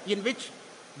level in which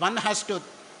one has to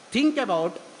think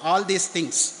about all these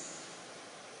things.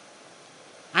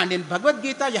 And in Bhagavad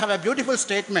Gita, you have a beautiful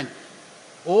statement.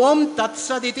 Om Tat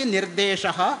Saditi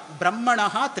Nirdeshaha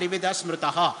Brahmanaha Trivida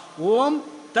Smritaha. Om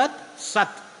Tat Sat.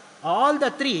 All the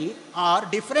three are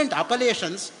different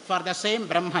appellations for the same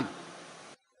Brahman.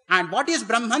 And what is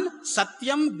Brahman?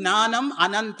 Satyam Gnanam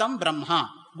Anantam Brahma.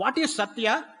 What is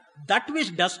Sathya? That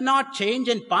which does not change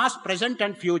in past, present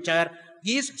and future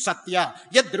is Sathya.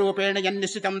 Yadrupena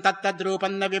yannisitam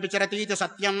tattadrupanna vibicharati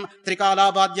satyam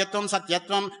trikalabhadyatvam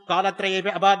satyatvam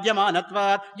kalatrayepe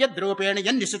abhadyamanatvat yadrupena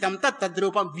yannisitam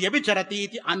tattadrupam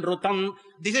vibicharati anrutam.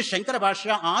 This is Shankara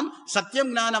Bhashya on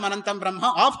Satyam Gnanam Anantam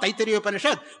Brahma of Taittiriya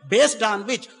Upanishad, based on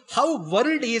which how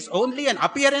world is only an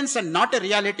appearance and not a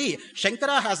reality.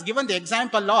 Shankara has given the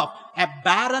example of a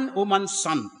barren woman's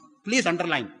son. Please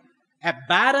underline. A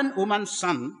barren woman's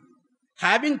son,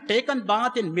 having taken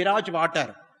bath in mirage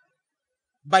water,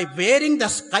 by wearing the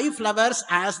sky flowers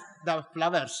as the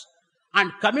flowers,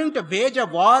 and coming to wage a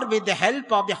war with the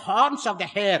help of the horns of the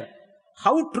hare.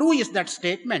 How true is that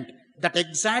statement? That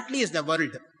exactly is the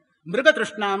world.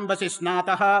 Mrigatrushnam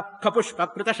vasisnataha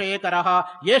kapushpakrita shekaraha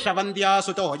yesha vandya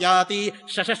suto yati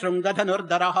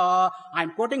shashashrungadhanurdaraha. I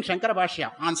am quoting Shankara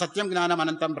Bhashya on Satyam Gnanam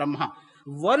Anantam Brahma.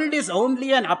 World is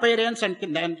only an appearance and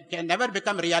can never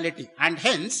become reality. And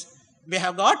hence, we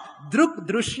have got Druk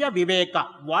Drushya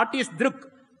Viveka. What is Druk?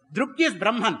 Druk is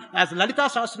Brahman, as Lalita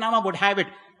Sahasranama would have it.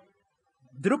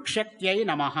 Druk Shaktyai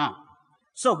Namaha.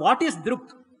 So what is Druk?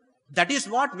 That is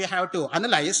what we have to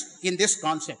analyze in this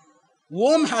concept.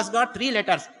 Om has got 3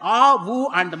 letters, A, Vu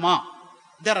and Ma.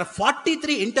 There are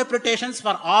 43 interpretations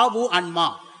for A, Vu and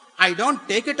Ma. I don't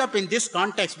take it up in this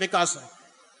context because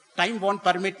time won't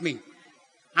permit me.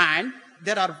 And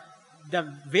there are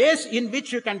the ways in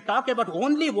which you can talk about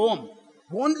only Om,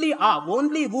 only A,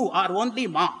 only Vu or only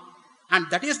Ma. And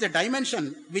that is the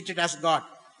dimension which it has got.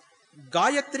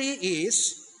 Gayathri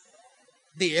is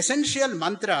the essential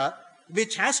mantra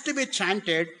which has to be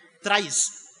chanted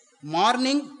thrice,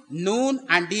 morning, noon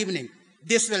and evening.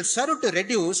 This will serve to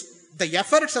reduce the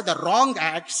efforts of the wrong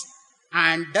acts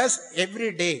and does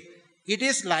every day. It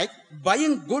is like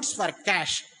buying goods for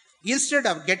cash instead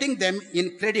of getting them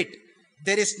in credit.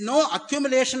 There is no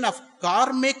accumulation of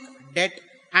karmic debt,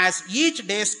 as each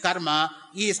day's karma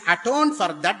is atoned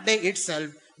for that day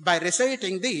itself by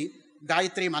reciting the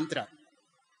Gayatri mantra.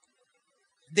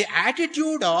 The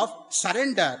attitude of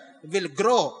surrender will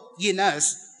grow in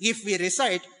us if we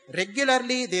recite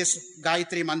regularly this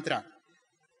Gayatri mantra.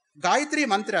 Gayatri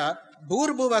mantra,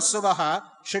 Bhurbhuva Suvaha,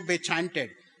 should be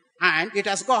chanted. And it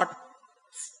has got,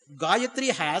 Gayatri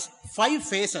has 5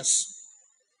 faces.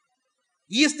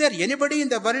 Is there anybody in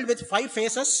the world with 5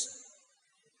 faces?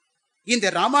 In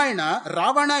the Ramayana,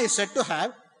 Ravana is said to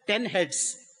have 10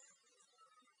 heads.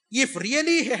 If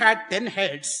really he had 10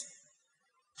 heads,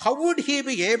 how would he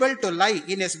be able to lie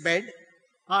in his bed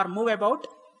or move about?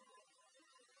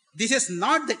 This is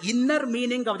not the inner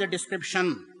meaning of the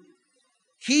description.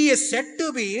 He is said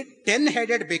to be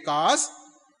 10-headed because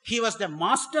he was the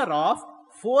master of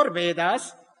 4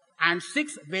 Vedas and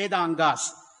 6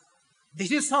 Vedangas.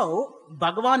 This is how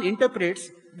Bhagawan interprets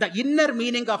the inner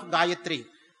meaning of Gayatri.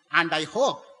 And I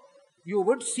hope you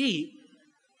would see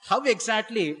how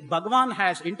exactly Bhagavan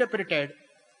has interpreted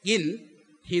in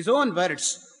his own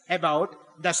words about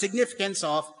the significance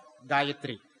of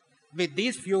Gayatri. With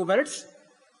these few words,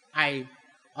 I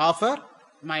offer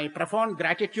my profound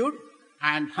gratitude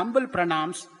and humble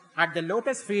pranams at the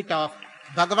lotus feet of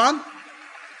Bhagavan.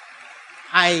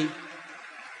 I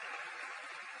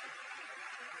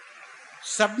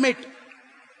submit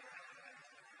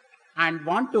and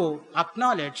want to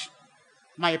acknowledge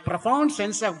my profound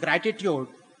sense of gratitude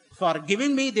for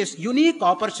giving me this unique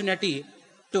opportunity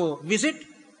to visit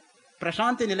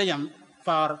Prashanti Nilayam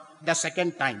for the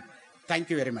second time. Thank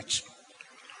you very much.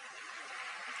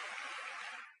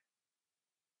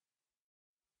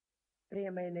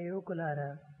 ప్రియమైన యువకులారా,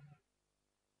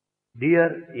 Dear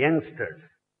youngsters,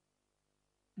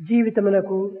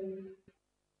 జీవితమునకు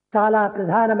చాలా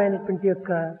ప్రధానమైనటువంటి యొక్క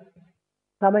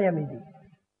సమయం ఇది.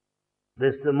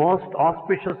 this is the most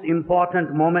auspicious, important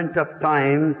moment of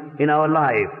time in our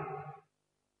life.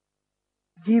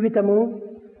 జీవితము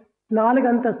 4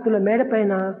 అంతస్తుల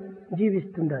మేడపైన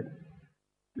జీవిస్తున్నది.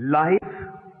 Life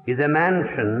is a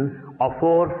mansion of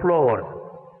 4 floors.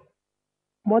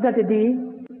 మొదటిది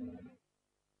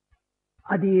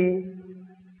అది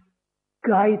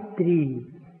Gayatri.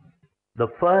 The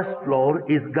first floor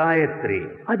is Gayathri.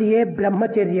 అది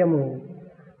బ్రహ్మచర్యము.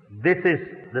 This is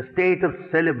the state of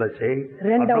celibacy or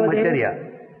రెండవది Brahmacharya.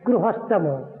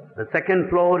 గృహస్థము. The second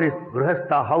floor is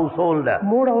Grihastha, householder.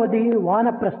 మూడవది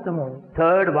వానప్రస్థము.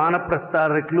 Third, Vanaprastha,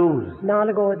 recluse.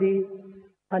 నాలుగవది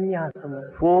సన్యాసము.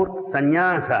 Fourth,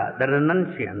 Sannyasa, the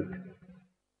renunciant.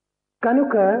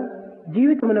 కనుక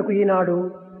జీవితమునకు ఈనాడు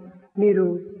మీరు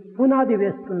పునాది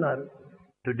వేస్తున్నారు.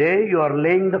 Today you are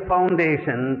laying the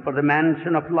foundation for the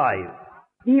mansion of life.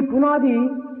 ఈ పునాది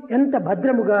ఎంత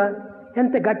భద్రముగా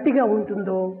ఎంత గట్టిగా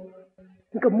ఉంటుందో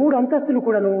ఇంకా 3 అంతస్తులు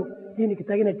కూడాను దీనికి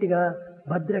తగినట్టుగా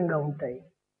భద్రంగా ఉంటాయి.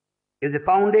 If the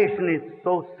foundation is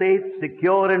so safe,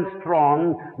 secure and strong,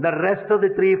 the rest of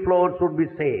the 3 floors would be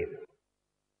safe.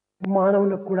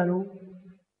 మానవులకు కూడాను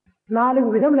 4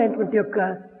 విధములైనటువంటి యొక్క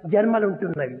జన్మలు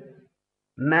ఉంటున్నవి.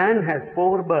 Man has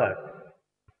 4 births.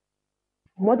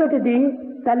 మొదటిది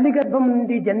తల్లి గర్భం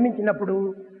నుండి జన్మించినప్పుడు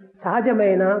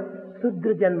సహజమైన శుద్ధ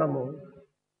జన్మము.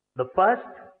 The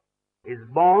first is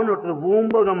born out of the womb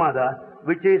of the mother,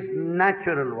 which is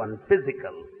natural one,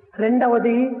 physical.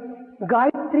 రెండవది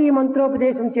గాయత్రి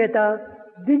మంత్రోపదేశం చేత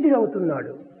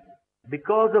ద్విజుడవుతున్నాడు.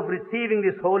 Because of receiving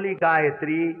this holy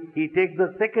Gayatri, he takes the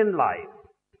second life.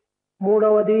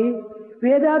 మూడవది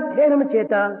వేదాధ్యయనం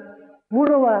చేత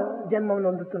 3వ జన్మను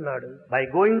అందుతున్నాడు. By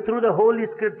going through the holy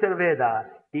scripture Veda,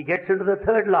 he gets into the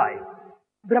 3rd life.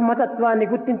 బ్రహ్మతత్వాన్ని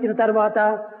గుర్తించిన తర్వాత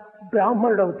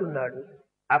బ్రాహ్మణుడు అవుతున్నాడు.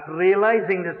 After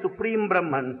realizing the supreme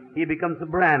Brahman, he becomes a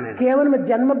Brahmin. కేవలం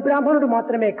జన్మ బ్రాహ్మణుడు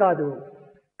మాత్రమే కాదు,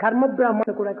 కర్మ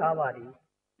బ్రాహ్మణుడు కూడా కావాలి.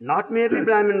 Not merely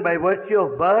Brahmin by virtue of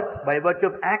birth, by virtue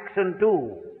of action too.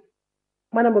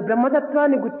 మనము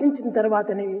బ్రహ్మతత్వాన్ని గుర్తించిన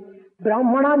తర్వాతనే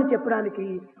బ్రాహ్మణాన్ని చెప్పడానికి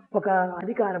ఒక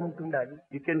అధికారం ఉంటుండాలి.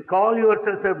 You can call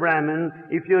yourself a Brahmin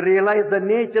if you realize the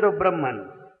nature of Brahman.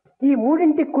 ఈ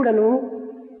మూడింటికి కూడాను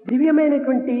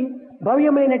దివ్యమైనటువంటి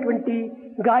భవ్యమైనటువంటి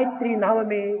గాయత్రి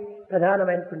నామమే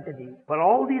ప్రధానమైనటువంటిది. For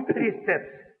all these 3 steps,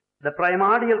 the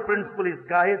primordial principle is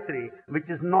Gayatri, which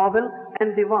is novel and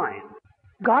divine.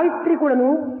 Gayatri కూడాను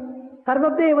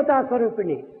సర్వదేవతా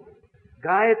స్వరూపిణి.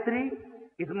 Gayatri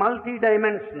is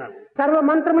multi-dimensional. సర్వ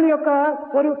మంత్రముల యొక్క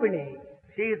స్వరూపిణి.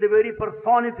 She is the very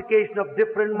personification of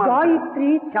different mantras. Gayatri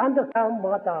ఛాందసా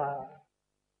మాత,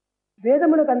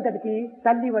 వేదములకంతటికి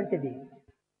తల్లి వంటిది.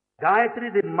 Gayatri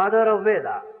is the mother of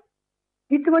Veda.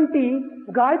 ఇటువంటి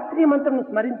గాయత్రి మంత్రమును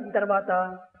స్మరించిన తర్వాత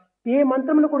ఏ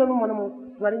మంత్రమును కూడా మనము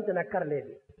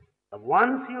స్మరించనక్కర్లేదు.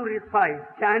 Once you recite,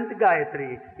 chant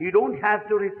Gayatri, you don't have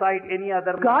to recite any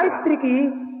other mantra. గాయత్రికి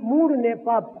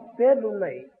 3 పేర్లు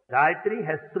ఉన్నాయి. Gayatri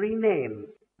has 3 names.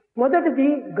 మొదటిది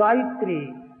Gayatri.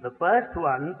 The first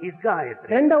one is Gayatri.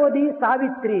 రెండవది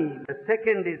Savitri. The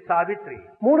second is Savitri.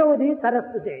 మూడవది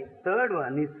Saraswati. Third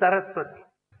one is Saraswati.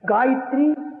 Gayatri,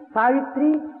 Savitri,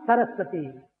 Saraswati.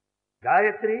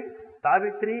 Gayatri,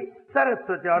 Savitri,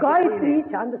 Saraswati. Gayatri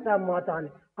ఛాందసా మాత అని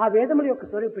ఆ వేదముల యొక్క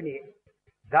స్వరూపిణి.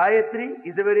 Gayatri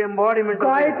is the very embodiment of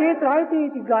Gayatri Veda. త్రాయతి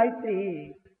ఇది గాయత్రి.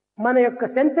 మన యొక్క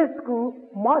సెన్సెస్ కు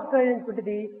master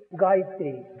అయినటువంటిది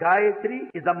Gayatri. Gayatri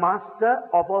is the master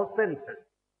of our senses.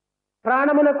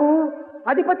 ప్రాణమునకు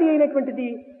అధిపతి అయినటువంటిది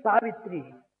Savitri.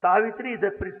 Savitri is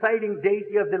the presiding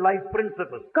deity of the life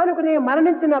principle. కనుకనే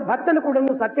మరణించిన భర్తను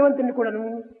కూడాను సత్యవంతుని కూడాను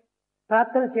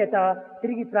ప్రార్థన చేత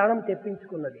తిరిగి ప్రాణం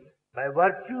తెప్పించుకున్నది. By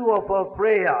virtue of her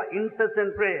prayer,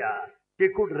 incessant prayer, she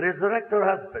could resurrect her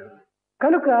husband.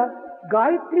 కనుక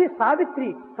గాయత్రి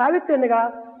సావిత్రి. సావిత్రి అనగా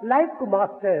లైఫ్ కు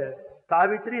master.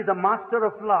 Savitri is the master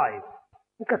of life.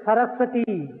 ఇంకా Saraswati.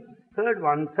 Third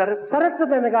one, Saraswati.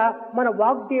 Saraswati అనగా మన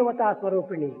వాగ్దేవతా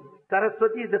స్వరూపిణి.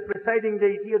 Saraswati is the presiding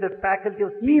deity of the faculty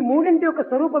of ఈ speech. మూడింటి యొక్క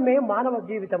స్వరూపమే మానవ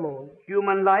జీవితము.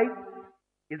 Human life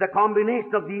is a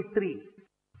combination of these 3.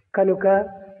 కనుక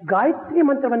గాయత్రి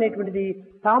మంత్రం అనేటువంటిది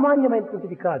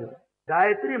సామాన్యమైనటువంటిది కాదు.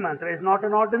 Gayatri mantra is not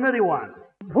an ordinary one.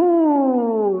 భూ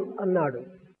అన్నాడు.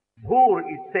 Bhur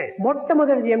is said.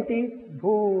 మొట్టమొదటిది ఏమిటి?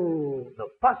 భూ. The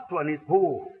first one is Bhu.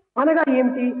 అనగా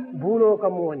ఏమిటి?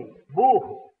 భూలోకము అని. Bhu,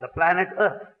 the planet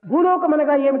Earth. భూలోకం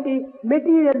అనగా ఏమిటి?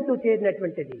 మెటీరియల్ తో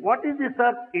చేరినటువంటిది. What is this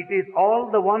earth? It is all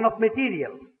the one of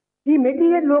material. ఈ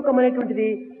మెటీరియల్ లోకం అనేటువంటిది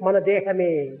మన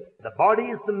దేహమే. The body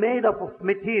is made up of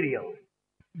material.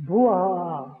 భువ.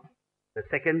 The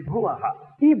second Bhuvaha.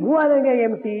 ఈ భూ అనగా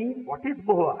ఏమిటి? What is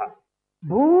Bhuvaha?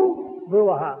 భూ భువ.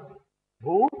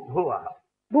 Bhu, Bhuvaha.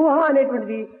 భువ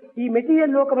అనేటువంటిది ఈ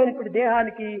మెటీరియల్ లోకమైనటువంటి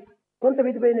దేహానికి కొంత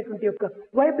విధమైనటువంటి యొక్క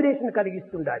vibration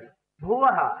కలిగిస్తుండాలి.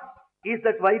 Bhuvaha is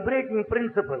that vibrating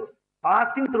principle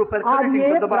passing through అది personality A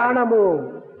of the body. ప్రాణము.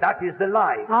 That is the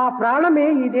life. ఆ ప్రాణమే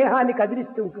ఈ దేహాన్ని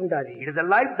కదిలిస్తుంటుండాలి. It is the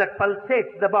life that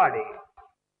pulsates the body.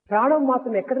 ప్రాణం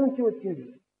మాత్రం ఎక్కడి నుంచి వచ్చింది?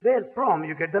 Where from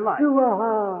you get the life? సువహ.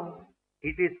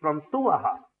 It is from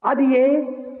Suvaha. అది ఏ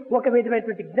ఒక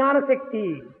విధమైనటువంటి జ్ఞానశక్తి.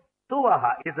 Suvaha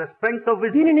is the strength of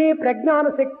wisdom. దీనిని ప్రజ్ఞాన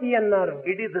శక్తి అన్నారు.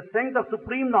 It is the strength of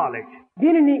supreme knowledge.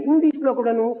 దీనిని ఇంగ్లీష్ లో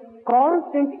కూడాను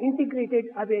కాన్స్టెంట్ ఇంటిగ్రేటెడ్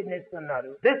అవేర్నెస్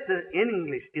అన్నారు. This in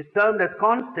English is termed as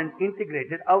constant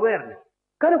integrated awareness.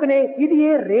 కనుకనే ఇది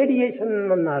ఏ రేడియేషన్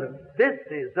అన్నారు. This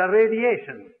is the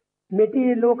radiation.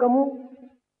 Material లోకము,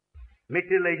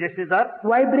 Materialization is earth,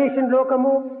 వైబ్రేషన్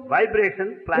లోకము, vibration,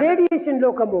 planet. రేడియేషన్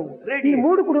లోకము. Radiation. ఈ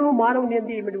మూడు కూడా మానవుని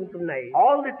యందు ఇమిడి ఉంటున్నాయి.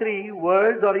 All the three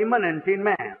words are immanent in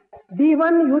man. The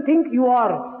one you think you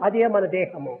are, అదే మన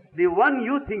దేహము. The one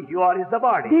you think you are is the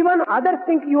body. The one other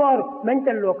think you are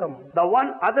mental లోకము. The one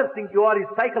other think you are is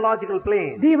psychological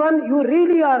plane. The one you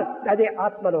really are, అదే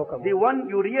ఆత్మలోకము. The one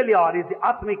you really are is the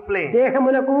atmic plane.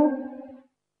 దేహమునకు,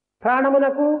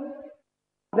 ప్రాణమునకు,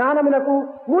 జ్ఞానమునకు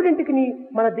మూడింటికి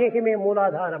మన దేహమే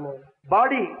మూలాధారము.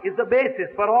 Body is the basis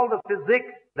for all the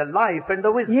physics, the life and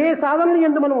the wisdom. ఏ సాధన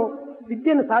యందు మనం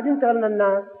విద్యను సాధించాలన్నా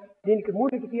దీనికి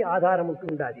మూడింటికి ఆధారం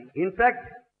ఉంటుండాలి. In fact,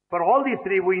 for all these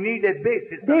three we need a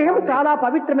basis. దేహం చాలా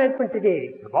పవిత్రమైనటువంటిదే.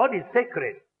 The body is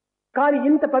sacred. కానీ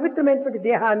ఇంత పవిత్రమైనటువంటి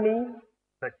దేహాన్ని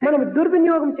మనం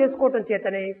దుర్వినియోగం చేసుకోవటం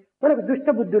చేతనే మనకు దుష్ట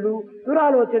బుద్ధులు,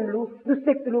 దురాలోచనలు,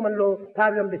 దుశ్శక్తులు మనలో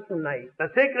ప్రారంభిస్తున్నాయి. The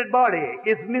sacred body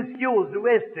is misused,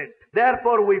 wasted.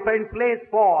 Therefore we find place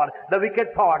for the wicked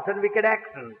thoughts and wicked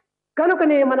actions.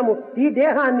 కనుకనే మనము ఈ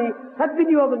దేహాన్ని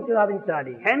సద్వినియోగం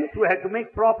సాధించాలి. Hence we have to make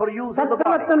proper use of the body.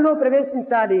 సత్ప్రవర్తనలో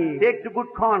ప్రవేశించాలి. Take to good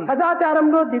conduct.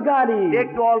 సదాచారంలో దిగాలి.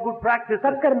 Take to all good practices.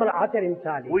 సత్కర్మలు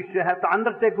ఆచరించాలి. We should have to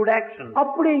undertake good action.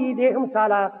 అప్పుడే ఈ దేహం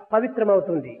చాలా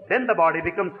పవిత్రమవుతుంది. Then the body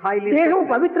becomes highly దేహం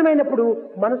sacred. పవిత్రమైనప్పుడు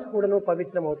మనసు కూడాను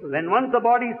పవిత్రమవుతుంది. When once the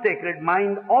body is sacred,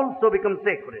 mind also becomes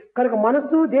sacred. కనుక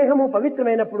మనస్సు దేహము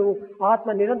పవిత్రమైనప్పుడు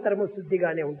ఆత్మ నిరంతరము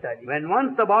శుద్ధిగానే ఉంటుంది. When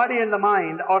once the body and the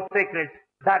mind are sacred,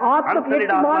 that ఆత్మకు unsullied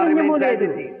ఎట్టి Atma మాలిన్యము remains as లేదు.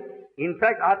 it is. In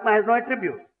fact, Atma has no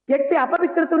attribute. ఎట్టి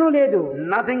అపవిత్రతను లేదు.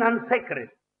 Nothing unsacred.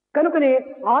 కనుకనే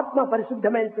ఆత్మ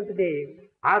పరిశుద్ధమైనటువంటిదే.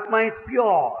 Atma is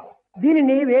pure.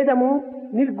 దీనిని వేదము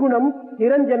నిర్గుణం,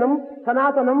 నిరంజనం,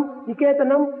 సనాతనం,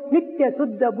 నికేతనం, నిత్య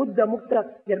శుద్ధ బుద్ధ ముక్త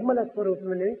నిర్మల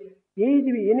స్వరూపమని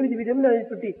 8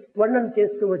 విధములైనటువంటి వర్ణన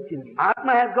చేస్తూ వచ్చింది.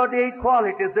 Atma has got 8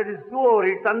 qualities. That is pure,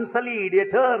 it's unsullied,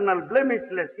 eternal,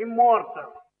 blemishless, immortal.